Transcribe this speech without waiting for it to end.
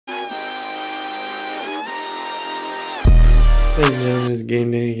Ladies and gentlemen, it's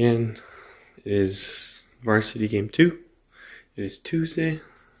game day again. It is varsity game 2. It is Tuesday.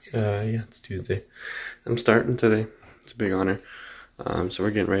 Yeah, it's Tuesday. I'm starting today. It's a big honor. So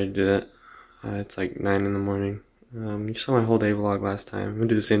we're getting ready to do that. It's like 9 in the morning. You saw my whole day vlog last time. I'm gonna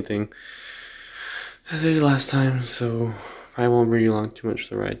do the same thing as I did last time, so probably won't bring you along too much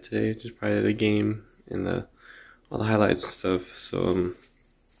for the ride today. Just probably the game and all the highlights and stuff. So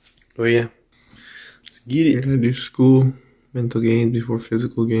but yeah, let's get it. We're gonna do school, mental games before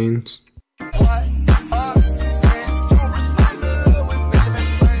physical games.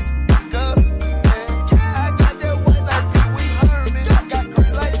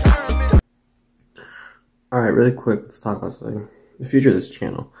 Alright, really quick, let's talk about something. The future of this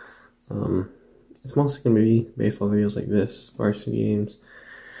channel. It's mostly going to be baseball videos like this, varsity games,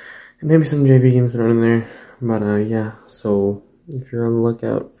 and maybe some JV games that are in there. But yeah, so if you're on the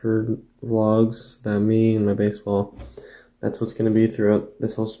lookout for vlogs about me and my baseball, that's what's going to be throughout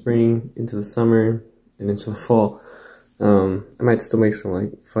this whole spring, into the summer, and into the fall. I might still make some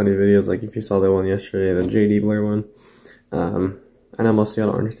like funny videos, like if you saw that one yesterday, the JD Blair one. I know most of y'all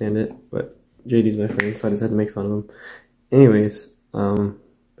don't understand it, but JD's my friend, so I just had to make fun of him. Anyways,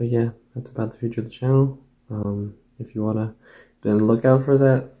 but yeah, that's about the future of the channel. If you wanna then look out for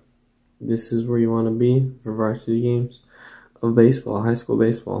that, this is where you wanna be for varsity games of baseball, high school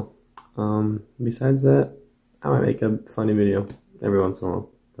baseball. Besides that, I might make a funny video every once in a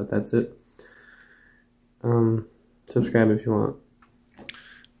while, but that's it. Subscribe if you want.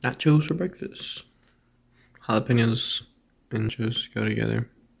 Nachos for breakfast. Jalapenos and nachos go together.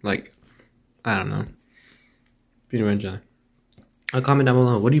 Like, I don't know. Peanut butter and jelly. Comment down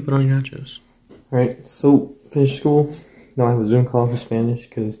below. What do you put on your nachos? Alright, so finished school. Now I have a Zoom call for Spanish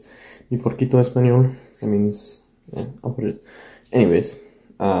because mi porquito español. That means, yeah, I'll put it. Anyways,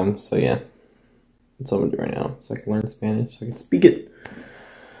 so yeah. That's what I'm gonna do right now. So I can learn Spanish, so I can speak it.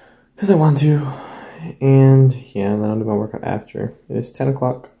 Because I want to. And yeah, then I'll do my workout after. It is 10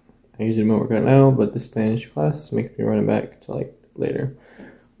 o'clock. I usually do my workout now, but the Spanish class makes me run it back to like later,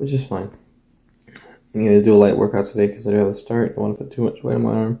 which is fine. I'm gonna do a light workout today because I do have a start. I don't want to put too much weight on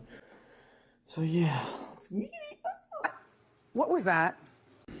my arm. So yeah, let's get it. What was that?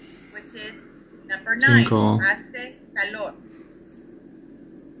 Which is number 9. Hace calor.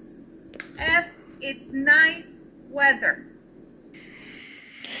 F, it's nice weather.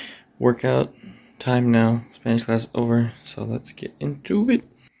 Workout time now. Spanish class over. So let's get into it.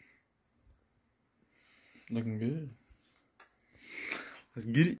 Looking good. Let's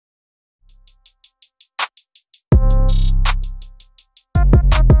get it.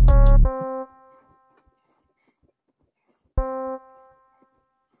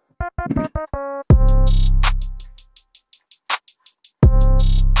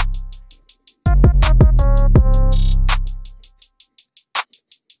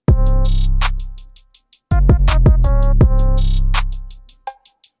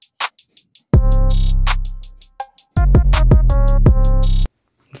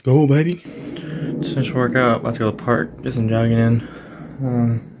 Let's go, baby. Just finished workout, about to go to the park, get some jogging in.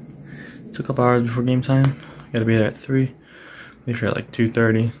 Took a couple hours before game time. Gotta be there at 3. Leave here at like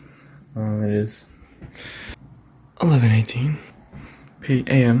 2:30. It is 11:18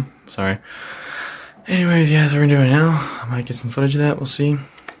 p.m. Sorry. Anyways, yeah, that's what we're doing now. I might get some footage of that. We'll see.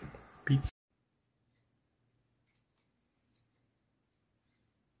 Peace.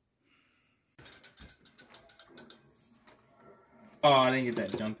 Oh, I didn't get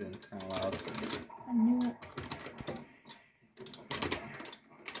that jump in. Kind of loud. I knew it.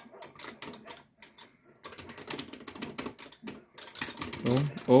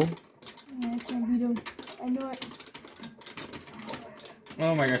 Oh. Yeah, I can't beat him. I know it.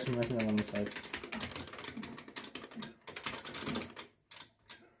 Oh my gosh, I'm messing up on the side.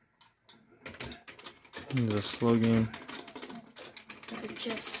 This is a slow game. It's a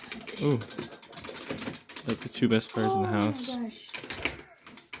chess. Ooh. Like the 2 best players in the house. Oh my gosh.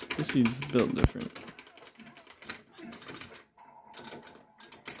 This is built different.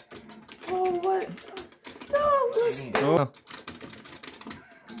 Oh, what? No, let's go. Oh.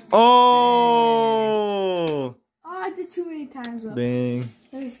 Oh! Oh, I did too many times. Up. Dang.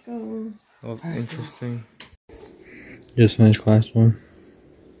 Let's go. That was interesting. Just finished class 1.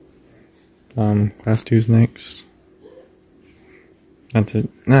 Class 2's next. That's it.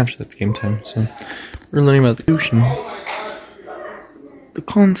 Actually, that's game time. So we're learning about the Constitution. The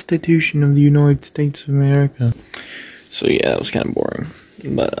Constitution of the United States of America. So yeah, that was kind of boring.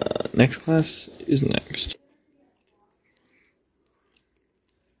 But next class is next.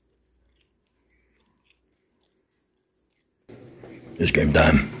 It's game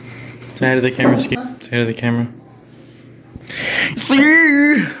time. Say hi to the camera, Ski. Say hi to the camera.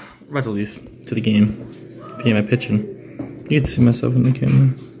 We're about to leave to the game. The game I'm pitching. You can see myself in the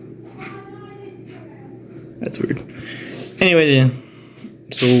camera. That's weird. Anyway, yeah.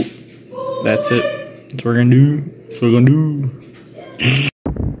 So that's it. That's what we're gonna do. That's what we're gonna do.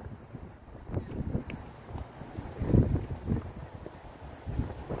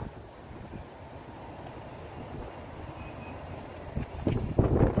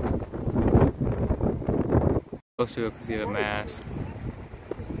 Close to it because you have a mask.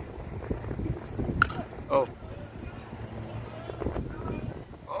 Oh.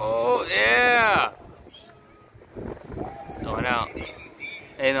 Oh, yeah! Going out.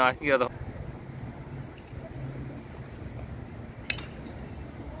 Hey, no, I can go the.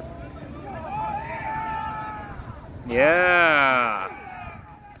 Yeah!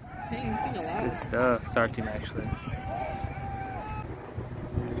 That's good stuff. It's our team, actually.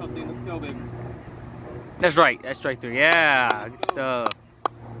 Let's go, baby. That's right. That's strike 3. Yeah, good stuff.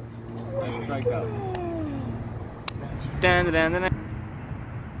 Strike out. Dun, dun, dun, dun.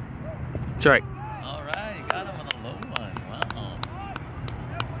 Strike. All right, you got him on a low one. Wow.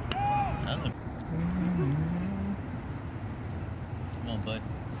 Come on, bud.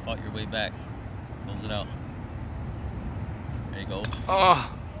 Fought your way back. Close it out. There you go.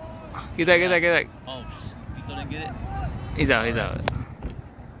 Oh, get that, get that, get that. Oh, you didn't get it? He's out, he's out.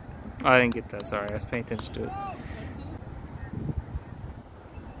 Oh, I didn't get that, sorry. I was paying attention to it.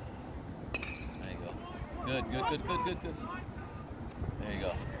 There you go. Good, good, good, good, good, good. There you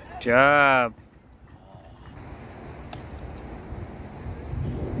go. Good job.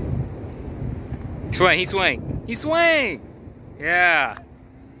 Swing, he swing. He swing! Yeah.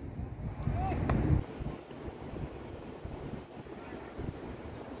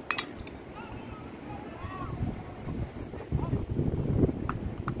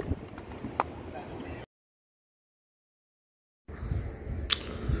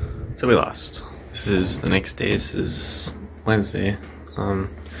 So we lost. This is the next day. This is Wednesday. Not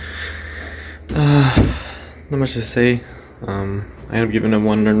much to say. I ended up giving a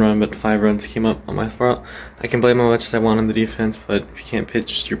 1 run, but 5 runs came up on my fault. I can blame how much as I want on the defense, but if you can't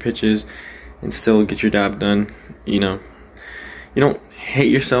pitch your pitches and still get your job done, you know, you don't hate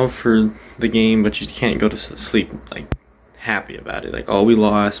yourself for the game, but you can't go to sleep like happy about it. Like, oh, we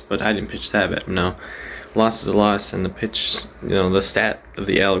lost, but I didn't pitch that bad. No. Loss is a loss, and the pitch, you know, the stat of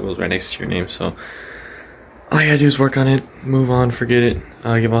the L goes right next to your name. So all you gotta do is work on it, move on, forget it.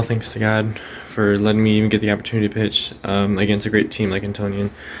 Give all thanks to God for letting me even get the opportunity to pitch against a great team like Antonian.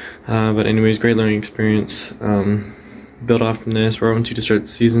 But anyways, great learning experience. Build off from this. We're 0-2 to start the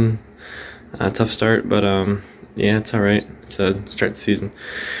season. Tough start, but yeah, it's all right. It's a start the season.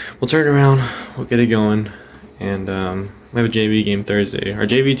 We'll turn it around. We'll get it going, and we have a JV game Thursday. Our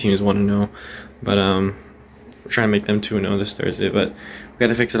JV team is 1-0. But we're trying to make them 2-0 this Thursday. But we got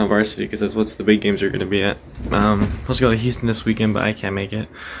to fix it on varsity because that's what the big games are going to be at. Supposed to go to Houston this weekend, but I can't make it.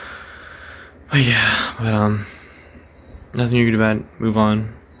 But yeah, nothing you can do about it. Move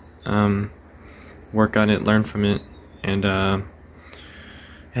on, work on it, learn from it, and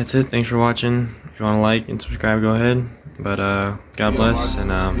that's it. Thanks for watching. If you want to like and subscribe, go ahead. But God bless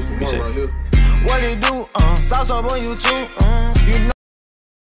and be safe. What it do? Sauce up on YouTube. You know